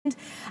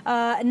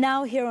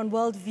Now here on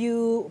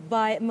Worldview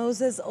by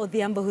Moses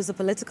Odhiambo, who's a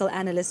political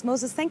analyst.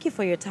 Moses, thank you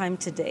for your time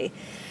today.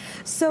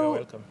 So, you're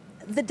welcome.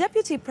 The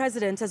Deputy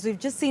President, as we've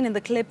just seen in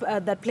the clip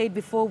that played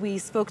before we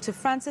spoke to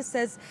Francis,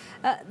 says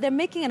they're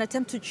making an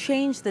attempt to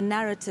change the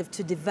narrative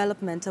to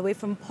development away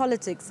from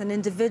politics and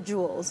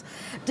individuals.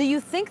 Do you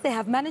think they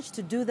have managed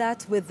to do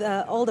that with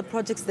all the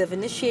projects they've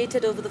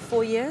initiated over the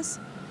 4 years?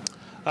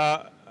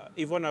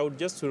 Yvonne, I would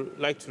just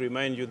like to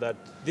remind you that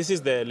this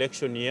is the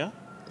election year,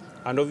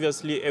 and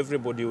obviously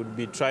everybody would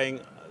be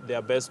trying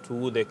their best to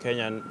woo the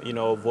Kenyan,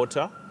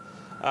 voter.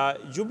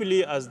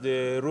 Jubilee, as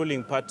the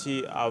ruling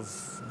party, have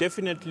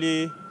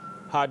definitely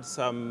had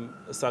some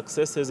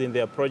successes in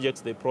their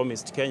projects they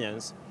promised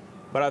Kenyans,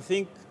 but I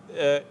think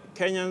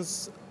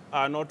Kenyans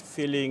are not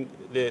feeling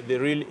the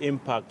real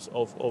impact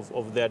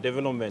of their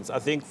developments. I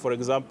think, for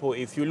example,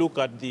 if you look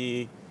at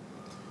the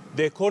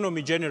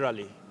economy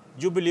generally,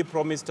 Jubilee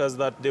promised us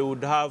that they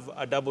would have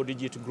a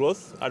double-digit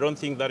growth. I don't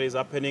think that is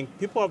happening.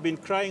 People have been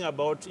crying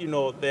about,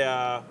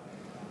 their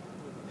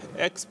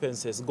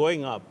expenses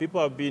going up. People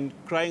have been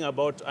crying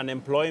about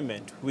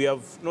unemployment. We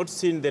have not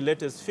seen the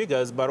latest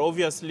figures, but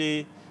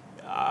obviously,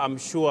 I'm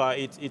sure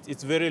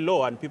it's very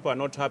low and people are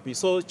not happy.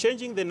 So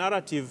changing the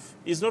narrative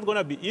is not going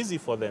to be easy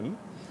for them.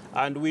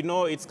 And we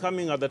know it's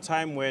coming at the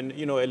time when,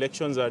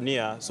 elections are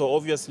near. So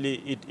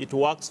obviously, it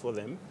works for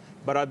them.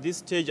 But at this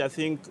stage, I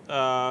think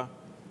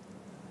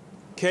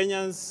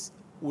Kenyans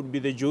would be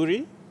the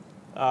jury.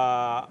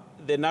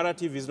 The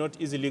narrative is not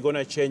easily going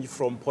to change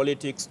from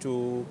politics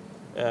to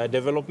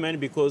development,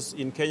 because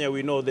in Kenya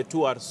we know the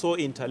two are so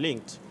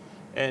interlinked.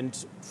 And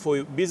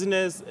for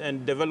business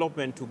and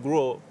development to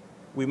grow,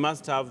 we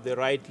must have the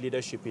right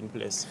leadership in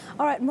place.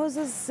 All right,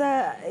 Moses,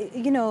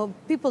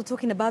 people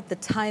talking about the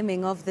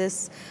timing of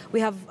this. We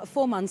have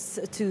 4 months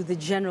to the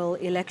general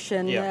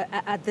election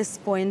at this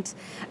point.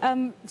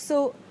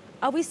 So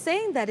are we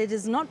saying that it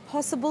is not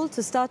possible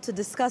to start to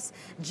discuss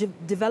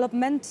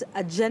development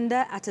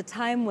agenda at a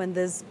time when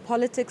there's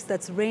politics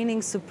that's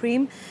reigning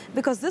supreme?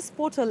 Because this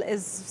portal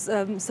is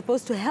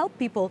supposed to help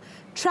people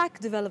track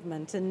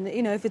development. And,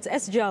 if it's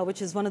SGR,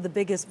 which is one of the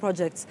biggest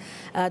projects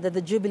that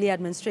the Jubilee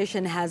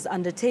administration has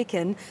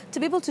undertaken, to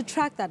be able to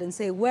track that and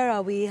say, where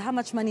are we? How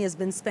much money has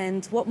been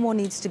spent? What more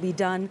needs to be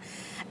done?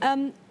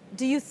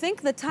 Do you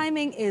think the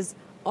timing is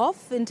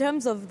off in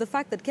terms of the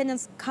fact that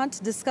Kenyans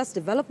can't discuss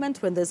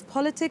development when there's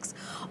politics?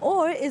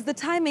 Or is the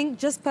timing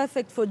just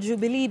perfect for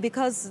Jubilee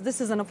because this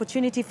is an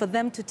opportunity for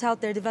them to tout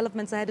their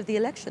developments ahead of the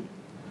election?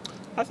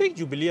 I think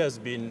Jubilee has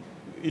been,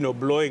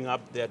 blowing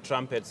up their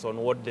trumpets on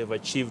what they've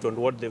achieved, on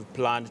what they've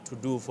planned to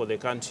do for the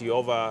country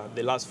over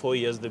the last 4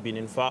 years they've been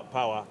in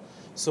power.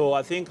 So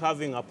I think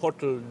having a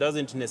portal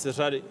doesn't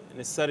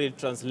necessarily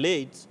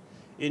translate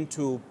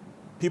into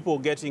people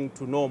getting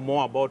to know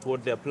more about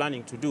what they're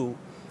planning to do.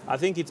 I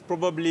think it's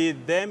probably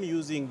them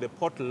using the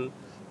portal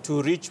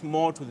to reach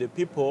more to the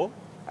people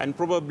and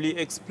probably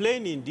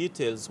explain in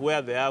details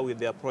where they are with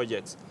their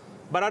projects.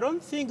 But I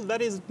don't think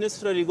that is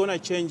necessarily going to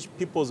change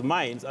people's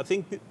minds. I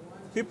think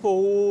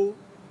people who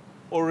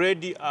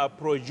already are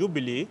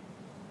pro-Jubilee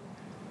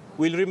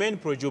will remain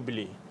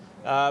pro-Jubilee.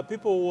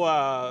 People who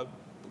are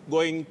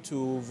going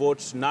to vote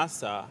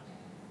NASA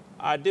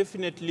are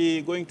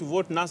definitely going to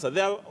vote NASA.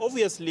 There are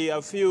obviously a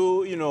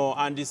few,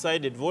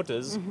 undecided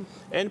voters,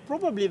 and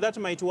probably that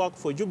might work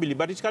for Jubilee,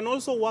 but it can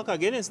also work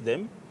against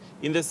them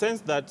in the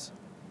sense that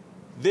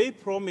they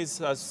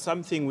promised us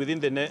something within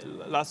the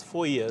last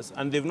 4 years,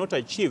 and they've not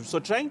achieved. So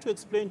trying to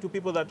explain to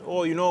people that,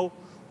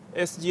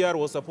 SGR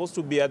was supposed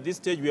to be at this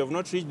stage, we have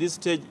not reached this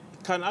stage,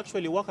 can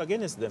actually work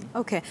against them.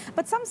 Okay,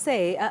 but some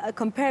say,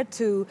 compared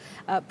to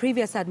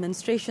previous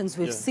administrations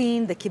we've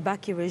seen, the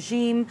Kibaki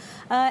regime,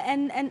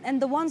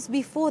 and the ones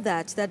before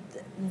that, that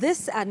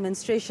this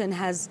administration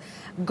has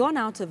gone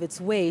out of its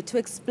way to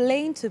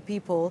explain to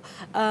people,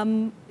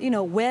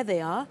 where they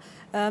are,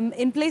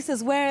 in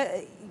places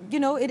where,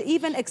 it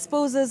even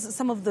exposes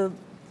some of the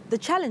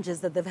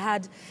challenges that they've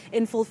had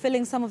in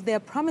fulfilling some of their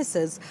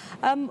promises.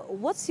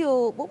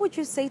 What would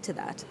you say to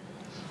that?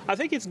 I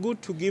think it's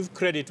good to give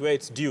credit where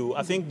it's due.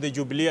 I think the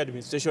Jubilee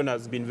administration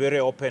has been very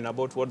open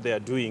about what they are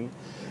doing.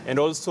 And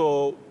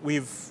also,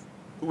 we've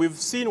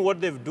seen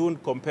what they've done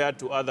compared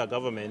to other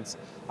governments.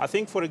 I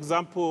think, for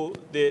example,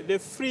 the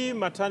free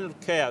maternal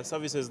care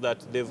services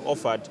that they've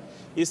offered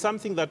is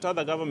something that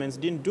other governments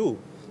didn't do.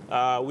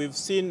 We've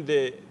seen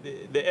the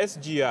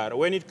SGR.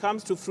 When it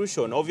comes to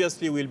fruition,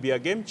 obviously will be a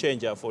game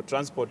changer for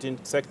transporting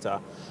sector.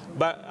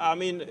 But, I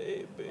mean,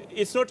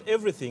 it's not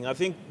everything. I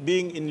think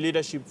being in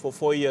leadership for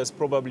 4 years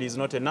probably is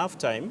not enough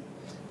time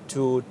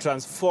to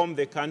transform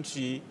the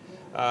country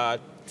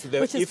to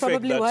the Which is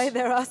probably why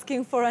they're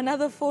asking for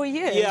another 4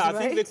 years, Yeah, I right?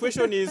 think the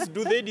question is,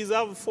 do they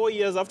deserve 4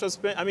 years after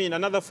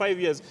another 5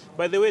 years?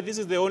 By the way, this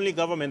is the only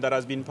government that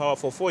has been in power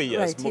for 4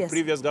 years. Right,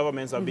 Previous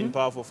governments have been in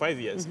power for 5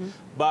 years.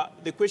 But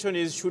the question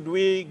is, should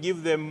we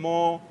give them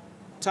more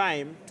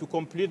time to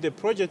complete the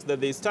projects that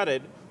they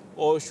started,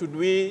 or should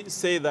we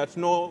say that,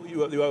 no,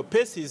 your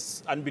pace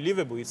is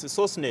unbelievable, it's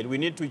so snail, we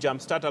need to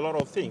jumpstart a lot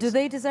of things? Do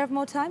they deserve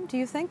more time, do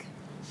you think?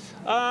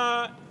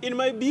 In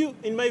my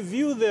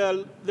view,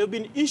 there have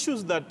been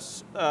issues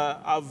that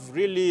I've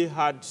really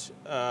had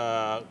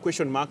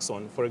question marks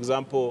on. For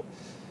example,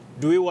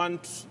 do we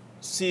want to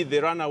see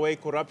the runaway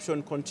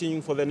corruption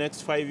continuing for the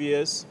next 5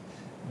 years?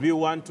 Do we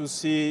want to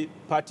see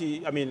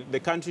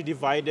the country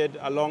divided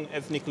along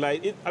ethnic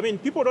lines?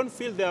 People don't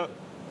feel they're,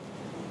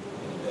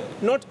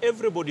 not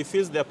everybody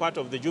feels they're part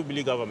of the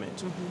Jubilee government.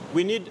 Mm-hmm.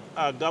 We need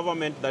a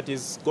government that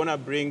is going to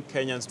bring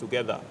Kenyans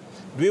together.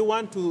 Do we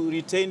want to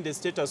retain the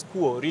status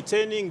quo?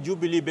 Retaining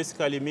Jubilee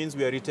basically means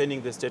we are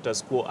retaining the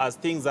status quo as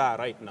things are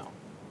right now.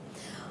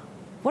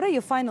 What are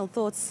your final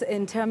thoughts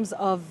in terms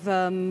of,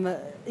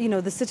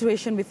 the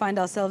situation we find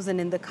ourselves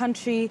in the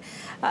country?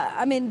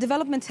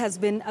 Development has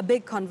been a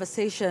big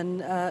conversation,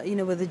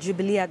 with the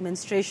Jubilee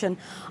administration,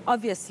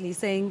 obviously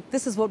saying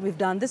this is what we've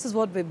done, this is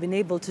what we've been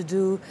able to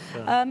do.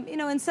 Yeah.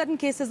 In certain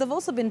cases, they've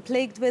also been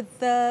plagued with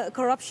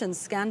corruption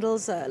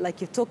scandals, like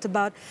you've talked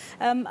about.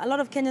 A lot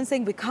of Kenyans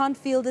saying we can't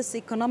feel this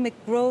economic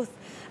growth.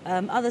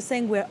 Others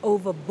saying we're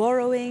over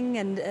borrowing,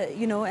 and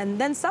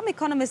then some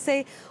economists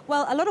say,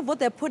 well, a lot of what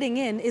they're putting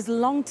in is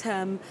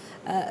long-term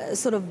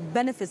sort of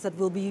benefits that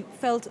will be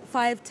felt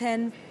 5,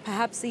 10,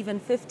 perhaps even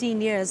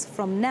 15 years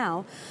from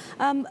now.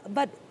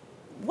 But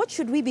what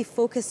should we be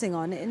focusing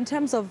on in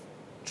terms of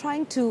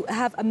trying to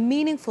have a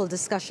meaningful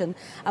discussion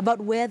about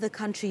where the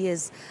country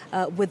is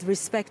with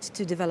respect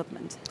to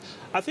development?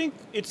 I think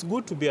it's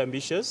good to be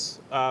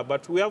ambitious,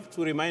 but we have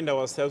to remind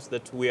ourselves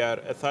that we are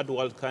a third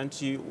world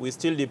country. We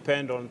still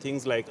depend on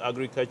things like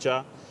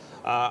agriculture.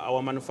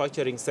 Our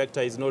manufacturing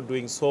sector is not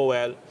doing so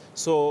well.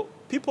 So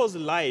people's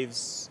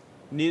lives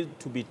need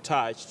to be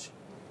touched,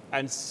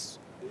 and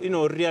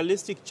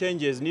realistic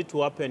changes need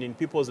to happen in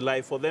people's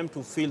life for them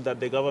to feel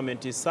that the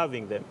government is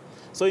serving them.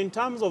 So in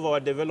terms of our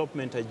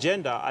development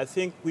agenda, I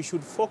think we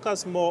should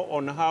focus more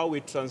on how we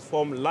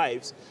transform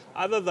lives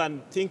other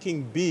than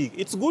thinking big.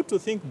 It's good to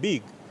think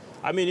big.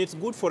 It's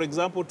good, for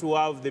example, to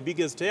have the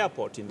biggest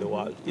airport in the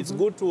world. It's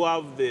good to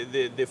have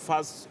the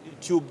fast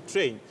tube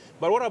train.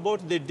 But what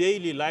about the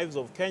daily lives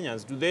of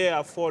Kenyans? Do they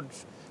afford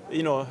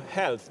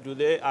health?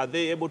 Are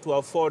they able to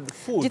afford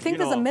food? Do you think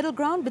there's a middle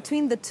ground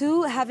between the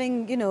two?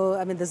 Having,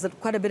 there's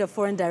quite a bit of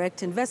foreign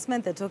direct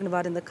investment they're talking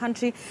about in the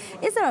country.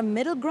 Is there a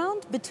middle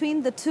ground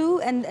between the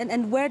two?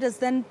 And where does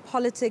then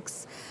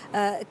politics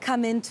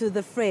come into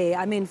the fray?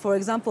 For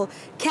example,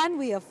 can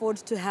we afford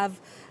to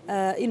have,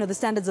 the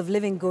standards of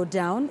living go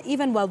down,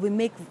 even while we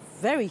make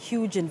very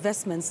huge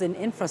investments in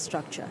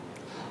infrastructure?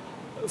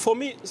 For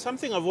me,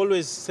 something I've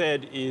always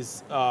said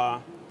is,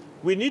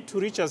 we need to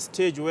reach a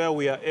stage where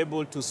we are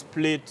able to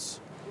split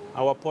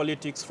our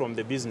politics from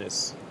the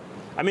business.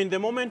 The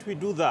moment we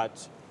do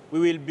that, we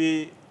will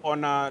be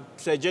on a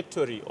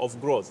trajectory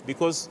of growth,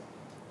 because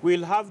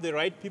we'll have the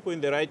right people in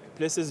the right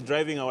places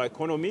driving our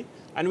economy,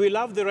 and we'll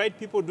have the right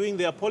people doing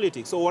their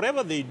politics. So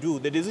whatever they do,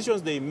 the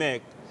decisions they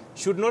make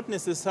should not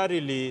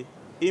necessarily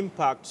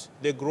impact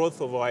the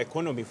growth of our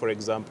economy, for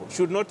example,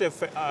 should not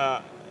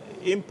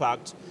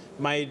impact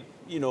my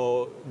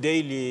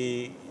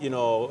daily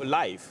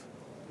life.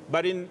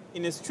 But in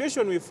a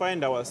situation we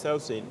find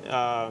ourselves in,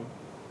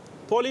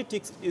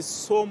 politics is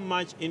so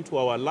much into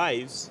our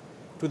lives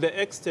to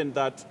the extent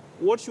that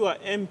what your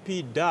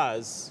MP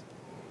does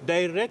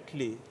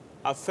directly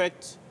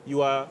affects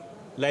your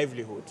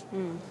livelihood.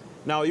 Mm.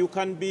 Now, you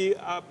can be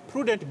a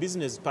prudent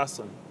business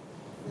person,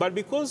 but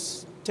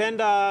because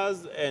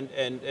tenders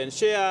and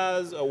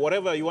shares, or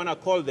whatever you want to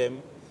call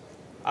them,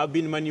 have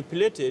been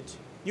manipulated,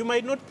 you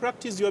might not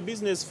practice your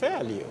business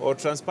fairly or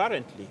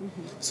transparently.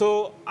 Mm-hmm.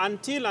 So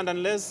until and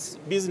unless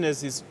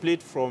business is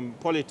split from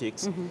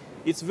politics, mm-hmm.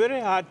 it's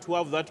very hard to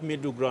have that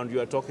middle ground you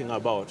are talking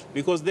about,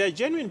 because there are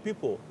genuine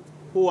people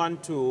who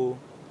want to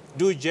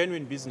do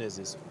genuine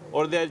businesses,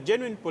 or there are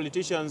genuine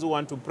politicians who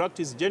want to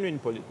practice genuine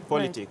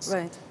politics.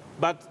 Right.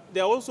 But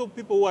there are also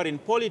people who are in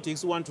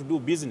politics who want to do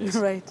business.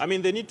 Right.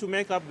 They need to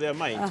make up their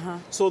mind. Uh-huh.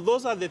 So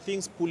those are the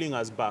things pulling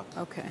us back.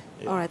 Okay.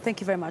 Yeah. All right.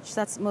 Thank you very much.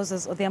 That's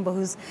Moses Odhiambo,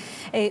 who's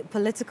a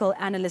political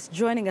analyst,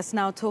 joining us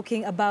now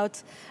talking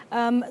about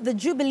the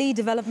Jubilee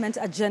development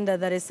agenda.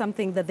 That is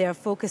something that they are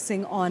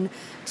focusing on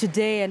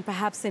today and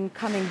perhaps in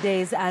coming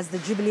days as the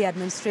Jubilee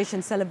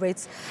administration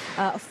celebrates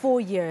 4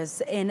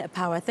 years in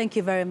power. Thank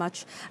you very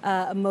much,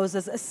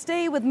 Moses.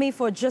 Stay with me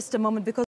for just a moment, because